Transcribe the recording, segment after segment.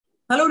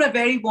Hello and a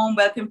very warm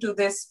welcome to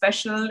this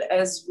special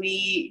as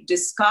we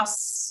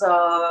discuss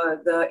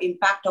the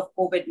impact of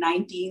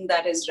COVID-19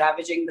 that is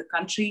ravaging the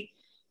country,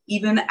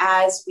 even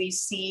as we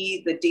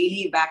see the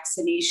daily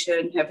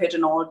vaccination have hit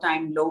an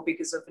all-time low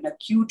because of an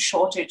acute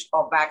shortage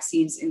of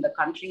vaccines in the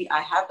country.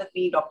 I have with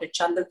me Dr.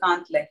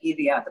 Chandrakant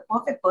Lahariya, the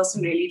perfect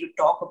person really to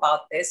talk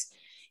about this.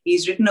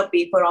 He's written a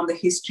paper on the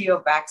history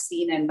of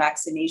vaccine and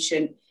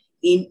vaccination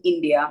in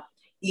India.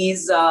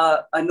 He's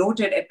a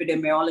noted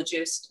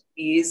epidemiologist.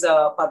 He is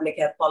a public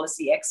health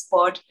policy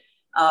expert,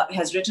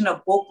 has written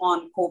a book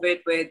on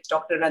COVID with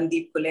Dr.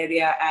 Randeep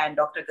Guleria and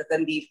Dr.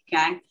 Gagandeep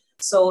Kang.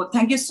 So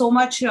thank you so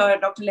much,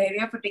 Dr.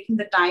 Lahariya, for taking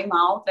the time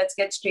out. Let's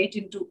get straight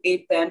into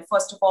it then.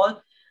 First of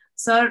all,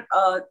 sir,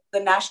 the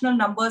national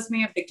numbers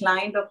may have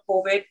declined of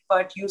COVID,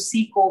 but you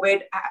see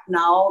COVID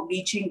now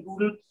reaching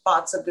rural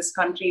parts of this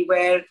country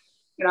where,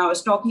 I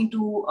was talking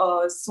to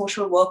a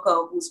social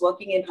worker who's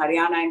working in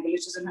Haryana, in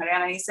villages in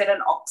Haryana. He said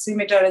an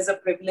oximeter is a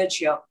privilege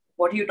here.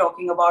 What are you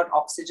talking about?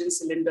 Oxygen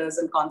cylinders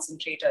and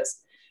concentrators.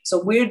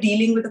 So we're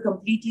dealing with a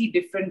completely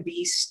different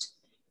beast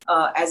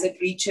as it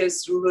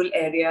reaches rural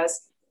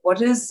areas.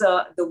 What is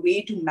the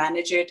way to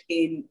manage it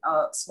in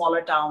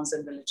smaller towns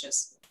and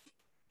villages?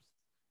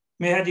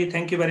 Mehaji,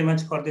 thank you very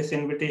much for this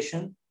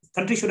invitation.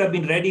 The country should have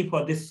been ready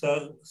for this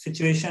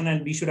situation,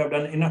 and we should have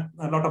done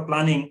a lot of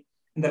planning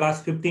in the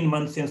last 15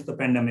 months since the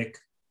pandemic.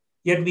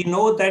 Yet we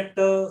know that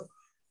the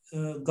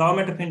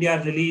government of India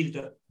released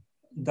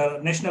the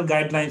national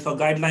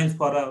guidelines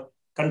for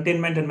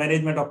containment and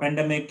management of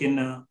pandemic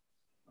in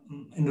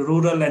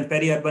rural and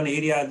peri-urban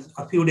areas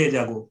a few days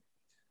ago.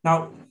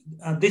 Now,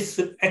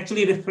 this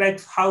actually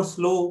reflects how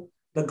slow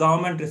the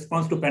government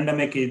response to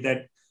pandemic is,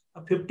 that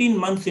 15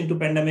 months into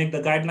pandemic,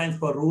 the guidelines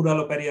for rural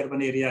or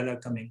peri-urban areas are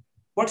coming.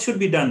 What should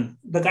be done?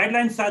 The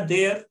guidelines are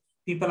there.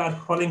 People are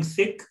falling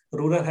sick.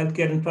 Rural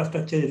healthcare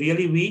infrastructure is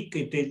really weak.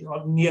 It is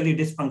nearly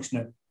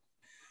dysfunctional.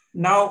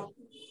 Now,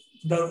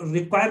 the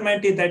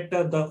requirement is that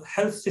the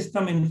health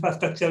system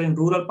infrastructure in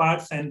rural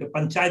parts and the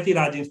Panchayati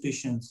Raj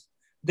institutions,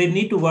 they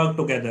need to work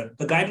together.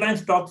 The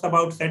guidelines talks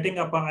about setting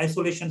up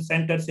isolation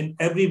centers in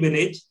every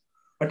village,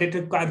 but it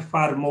requires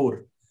far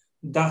more.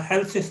 The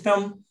health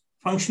system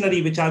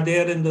functionary which are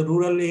there in the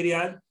rural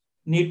areas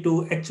need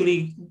to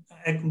actually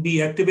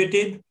be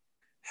activated.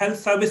 Health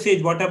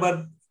services,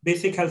 whatever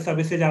basic health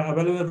services are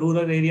available in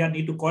rural area,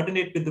 need to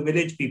coordinate with the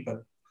village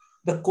people.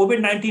 The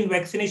COVID-19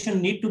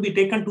 vaccination need to be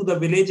taken to the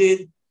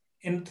villages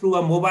through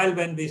a mobile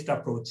van-based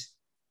approach.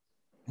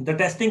 The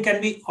testing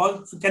can be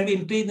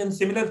increased in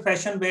similar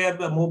fashion where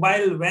the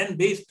mobile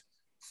van-based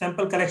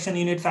sample collection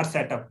units are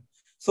set up.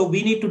 So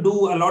we need to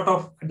do a lot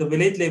of at the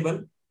village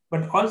level,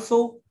 but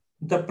also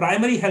the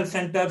primary health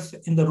centers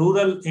in the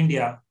rural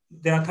India,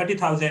 there are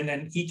 30,000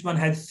 and each one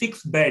has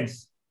 6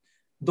 beds.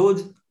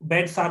 Those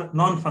beds are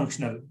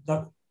non-functional.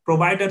 The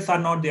providers are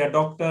not there,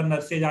 doctor,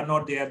 nurses are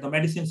not there, the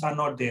medicines are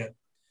not there.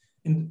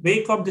 In the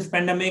wake of this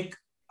pandemic,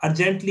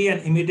 urgently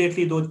and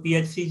immediately those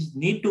PHCs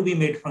need to be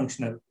made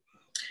functional.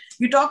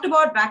 You talked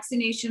about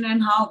vaccination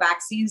and how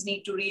vaccines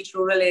need to reach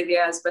rural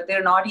areas, but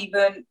they're not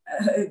even,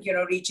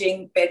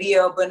 reaching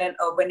peri-urban and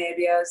urban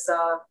areas.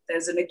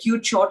 There's an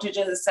acute shortage,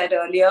 as I said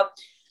earlier.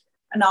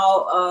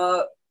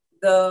 Now,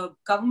 the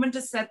government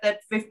has said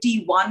that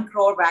 51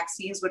 crore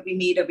vaccines would be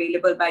made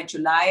available by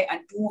July and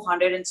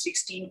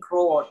 216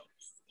 crore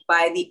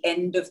by the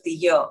end of the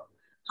year.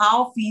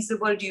 How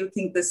feasible do you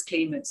think this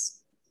claim is?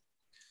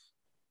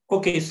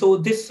 Okay, so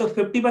this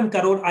 51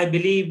 crore, I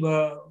believe,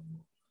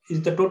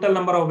 is the total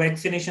number of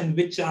vaccinations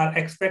which are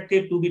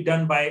expected to be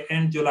done by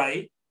end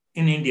July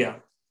in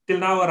India. Till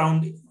now,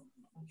 around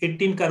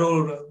 18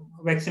 crore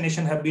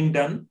vaccination have been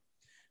done.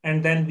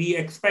 And then we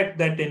expect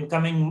that in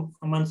coming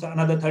months,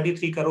 another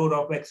 33 crore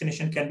of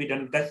vaccination can be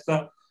done. That's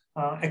the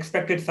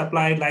expected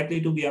supply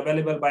likely to be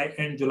available by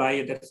end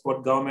July. That's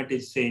what government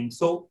is saying.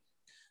 So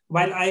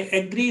while I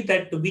agree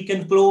that we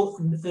can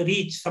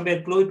reach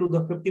somewhere close to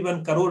the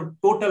 51 crore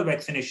total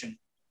vaccination,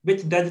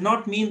 which does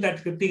not mean that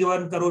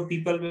 51 crore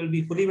people will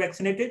be fully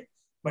vaccinated,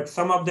 but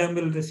some of them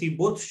will receive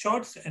both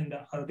shots and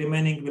the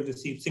remaining will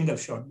receive single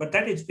shot, but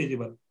that is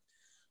feasible.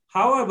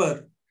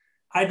 However,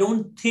 I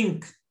don't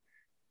think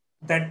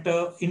that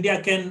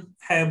India can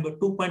have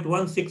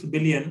 2.16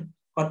 billion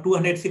or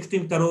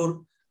 216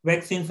 crore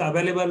vaccines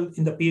available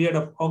in the period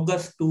of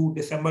August to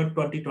December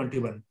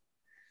 2021.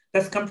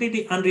 That's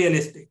completely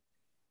unrealistic.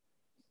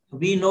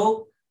 We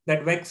know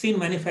that vaccine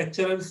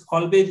manufacturers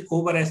always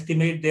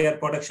overestimate their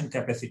production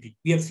capacity.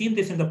 We have seen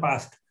this in the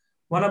past.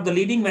 One of the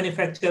leading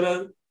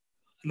manufacturers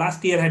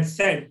last year had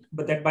said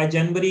that by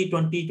January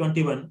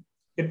 2021,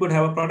 it would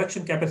have a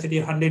production capacity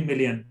of 100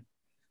 million.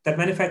 That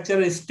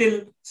manufacturer is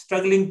still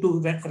struggling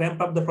to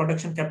ramp up the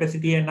production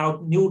capacity, and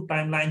now new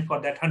timeline for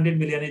that 100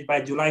 million is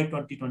by July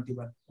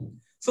 2021.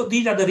 So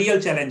these are the real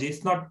challenges.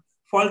 It's not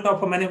fault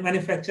of a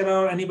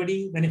manufacturer or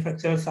anybody.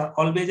 Manufacturers are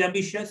always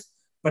ambitious,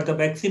 but the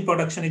vaccine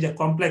production is a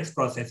complex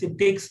process. It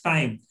takes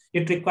time.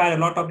 It requires a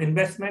lot of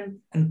investment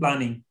and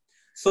planning.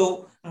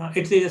 So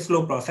it is a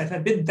slow process.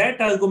 And with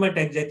that argument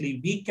exactly,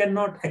 we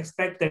cannot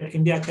expect that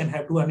India can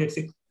have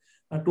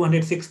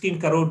 216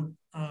 crore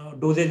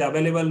dosage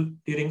available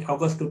during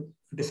August to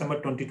December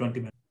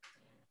 2021.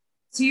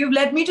 So you've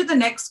led me to the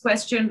next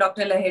question,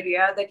 Dr.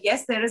 Lahariya, that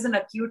yes, there is an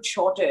acute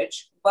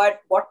shortage, but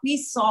what we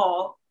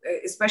saw,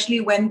 especially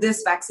when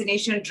this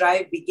vaccination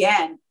drive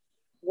began,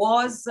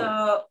 was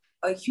a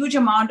huge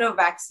amount of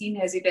vaccine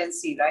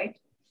hesitancy, right?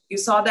 You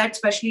saw that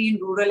especially in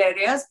rural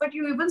areas, but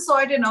you even saw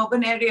it in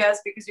urban areas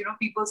because,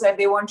 people said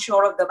they weren't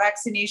sure of the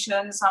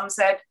vaccination. Some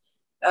said,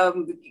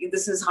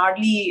 this is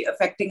hardly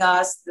affecting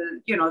us.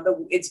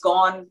 It's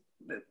gone.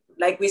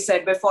 Like we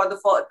said before,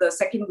 the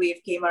second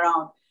wave came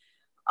around.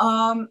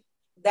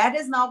 That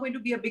is now going to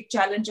be a big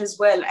challenge as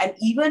well. And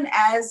even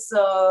as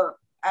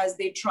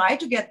they try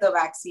to get the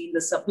vaccine,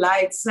 the supply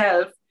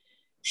itself,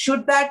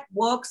 should that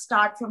work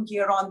start from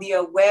here on, the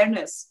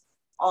awareness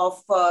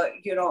of,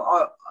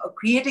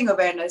 creating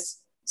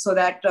awareness so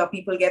that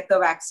people get the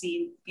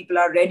vaccine, people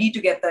are ready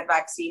to get that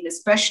vaccine,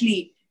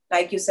 especially,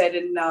 like you said,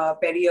 in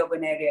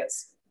peri-urban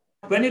areas?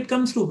 When it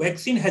comes to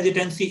vaccine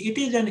hesitancy, it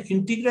is an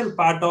integral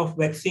part of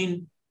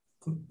vaccine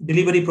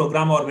delivery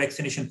program or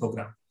vaccination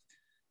program.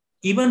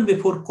 Even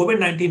before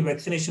COVID-19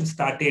 vaccination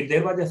started,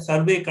 there was a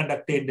survey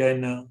conducted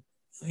in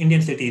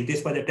Indian cities.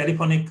 This was a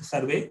telephonic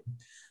survey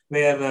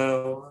where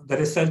the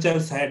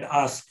researchers had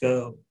asked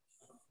the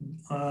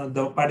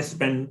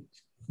participants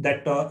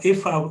that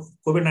if a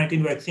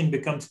COVID-19 vaccine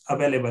becomes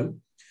available,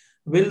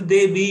 will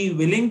they be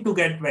willing to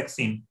get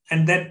vaccine?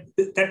 And that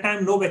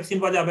time, no vaccine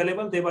was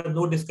available. There was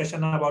no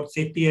discussion about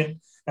safety and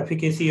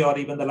efficacy or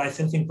even the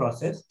licensing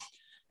process.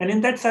 And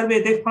in that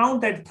survey, they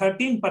found that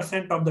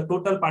 13% of the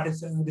total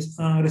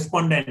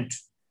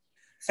respondents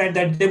said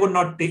that they would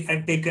not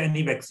take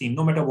any vaccine,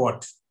 no matter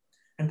what.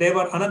 And there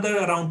were another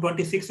around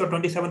 26 or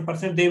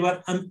 27%, they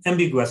were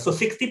ambiguous. So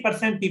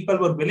 60% people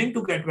were willing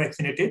to get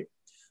vaccinated,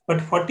 but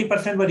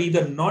 40% were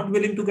either not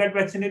willing to get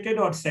vaccinated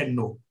or said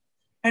no.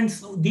 And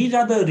so these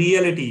are the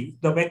reality.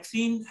 The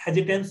vaccine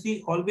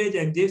hesitancy always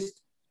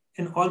exists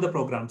in all the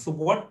programs. So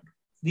what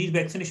these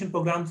vaccination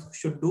programs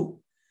should do,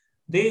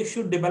 they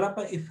should develop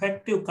an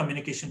effective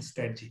communication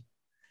strategy.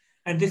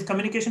 And this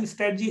communication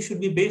strategy should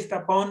be based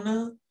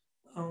upon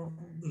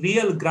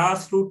real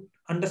grassroots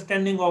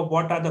understanding of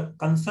what are the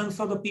concerns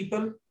of the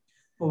people,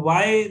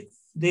 why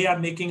they are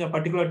making a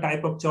particular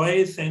type of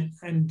choice,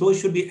 and those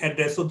should be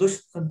addressed. So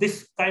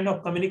this kind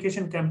of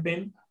communication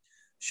campaign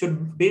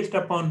should be based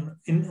upon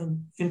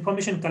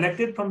information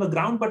collected from the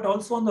ground, but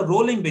also on the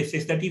rolling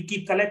basis that you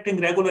keep collecting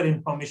regular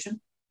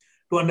information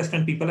to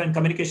understand people, and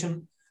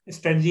communication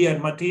strategy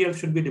and material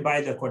should be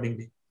devised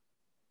accordingly.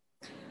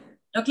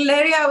 Dr.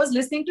 Lahariya, I was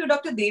listening to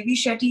Dr. Devi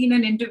Shetty in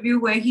an interview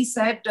where he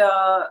said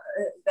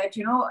that,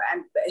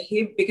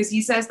 because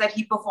he says that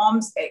he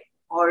performs,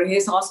 or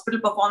his hospital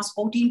performs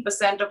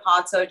 14% of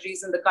heart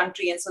surgeries in the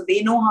country. And so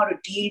they know how to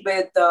deal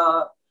with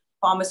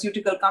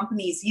pharmaceutical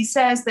companies. He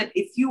says that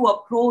if you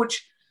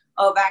approach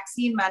a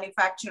vaccine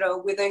manufacturer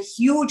with a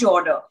huge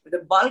order, with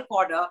a bulk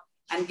order,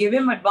 and give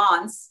him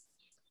advance,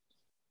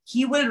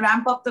 he will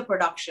ramp up the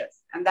production.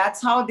 And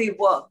that's how they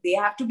work. They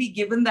have to be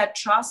given that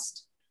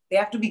trust. They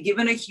have to be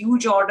given a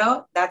huge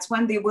order. That's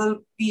when they will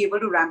be able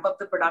to ramp up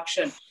the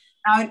production.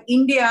 Now in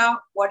India,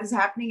 what is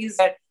happening is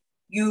that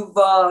you've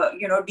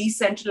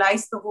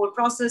decentralized the whole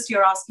process.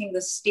 You're asking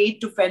the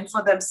state to fend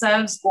for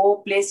themselves,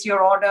 go place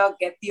your order,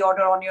 get the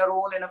order on your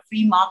own in a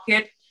free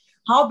market.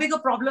 How big a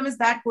problem is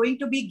that going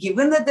to be,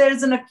 given that there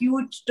is an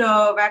acute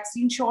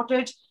vaccine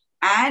shortage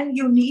and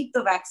you need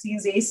the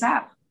vaccines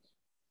ASAP?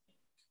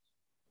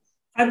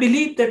 I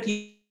believe that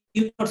you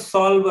cannot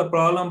solve a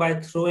problem by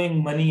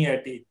throwing money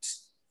at it.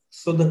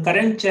 So the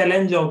current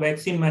challenge of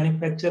vaccine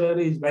manufacturer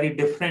is very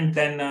different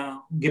than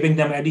giving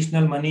them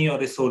additional money or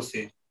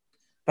resources.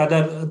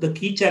 Rather, the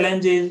key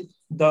challenge is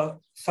the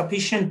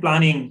sufficient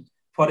planning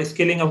for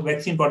scaling of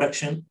vaccine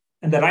production,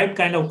 and the right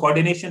kind of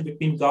coordination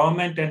between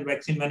government and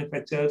vaccine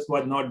manufacturers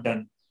was not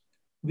done.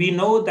 We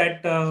know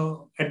that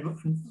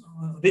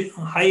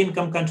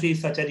high-income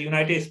countries such as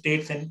United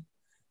States and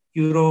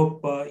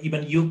Europe,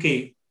 even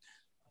UK,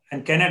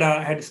 and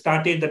Canada had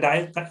started the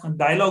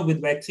dialogue with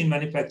vaccine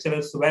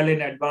manufacturers well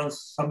in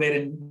advance, somewhere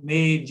in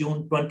May,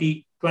 June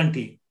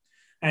 2020.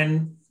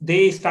 And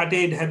they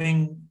started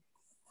having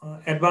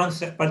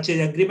advance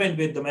purchase agreement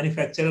with the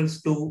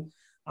manufacturers to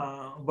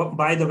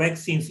buy the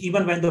vaccines,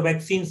 even when the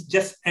vaccines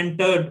just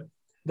entered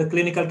the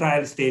clinical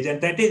trial stage.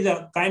 And that is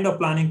a kind of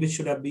planning which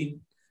should have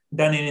been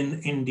done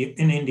in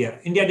India.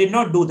 India did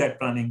not do that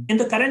planning. In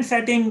the current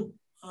setting,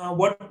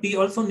 what we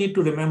also need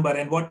to remember,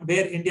 and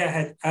where India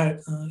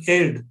has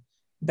erred,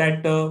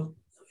 that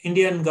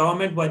Indian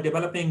government was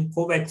developing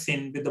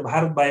Covaxin with the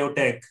Bharat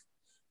Biotech.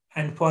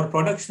 And for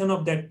production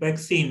of that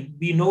vaccine,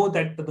 we know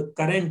that the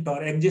current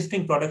or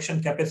existing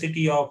production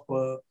capacity of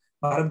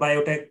Bharat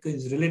Biotech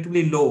is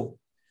relatively low.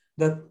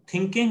 The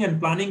thinking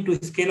and planning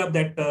to scale up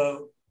that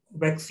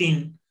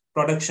vaccine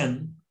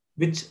production,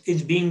 which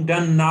is being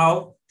done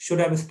now, should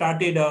have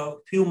started a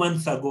few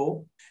months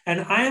ago.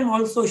 And I am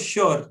also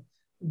sure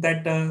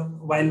that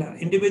while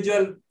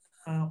individual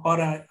or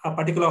a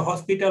particular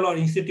hospital or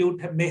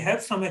institute may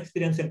have some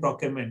experience in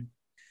procurement,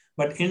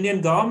 but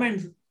Indian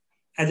government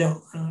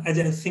as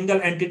a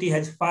single entity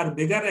has far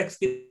bigger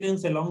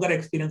experience and longer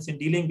experience in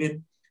dealing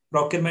with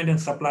procurement and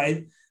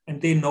supplies,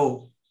 and they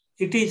know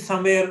it is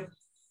somewhere,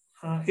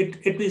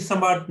 it is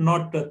somewhat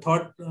not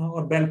thought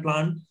or well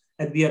planned,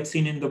 as we have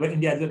seen in the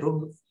India as a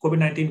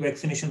COVID-19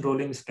 vaccination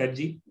rolling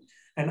strategy.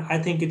 And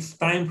I think it's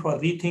time for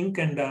rethink,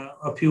 and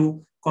a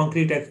few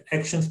concrete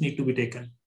actions need to be taken.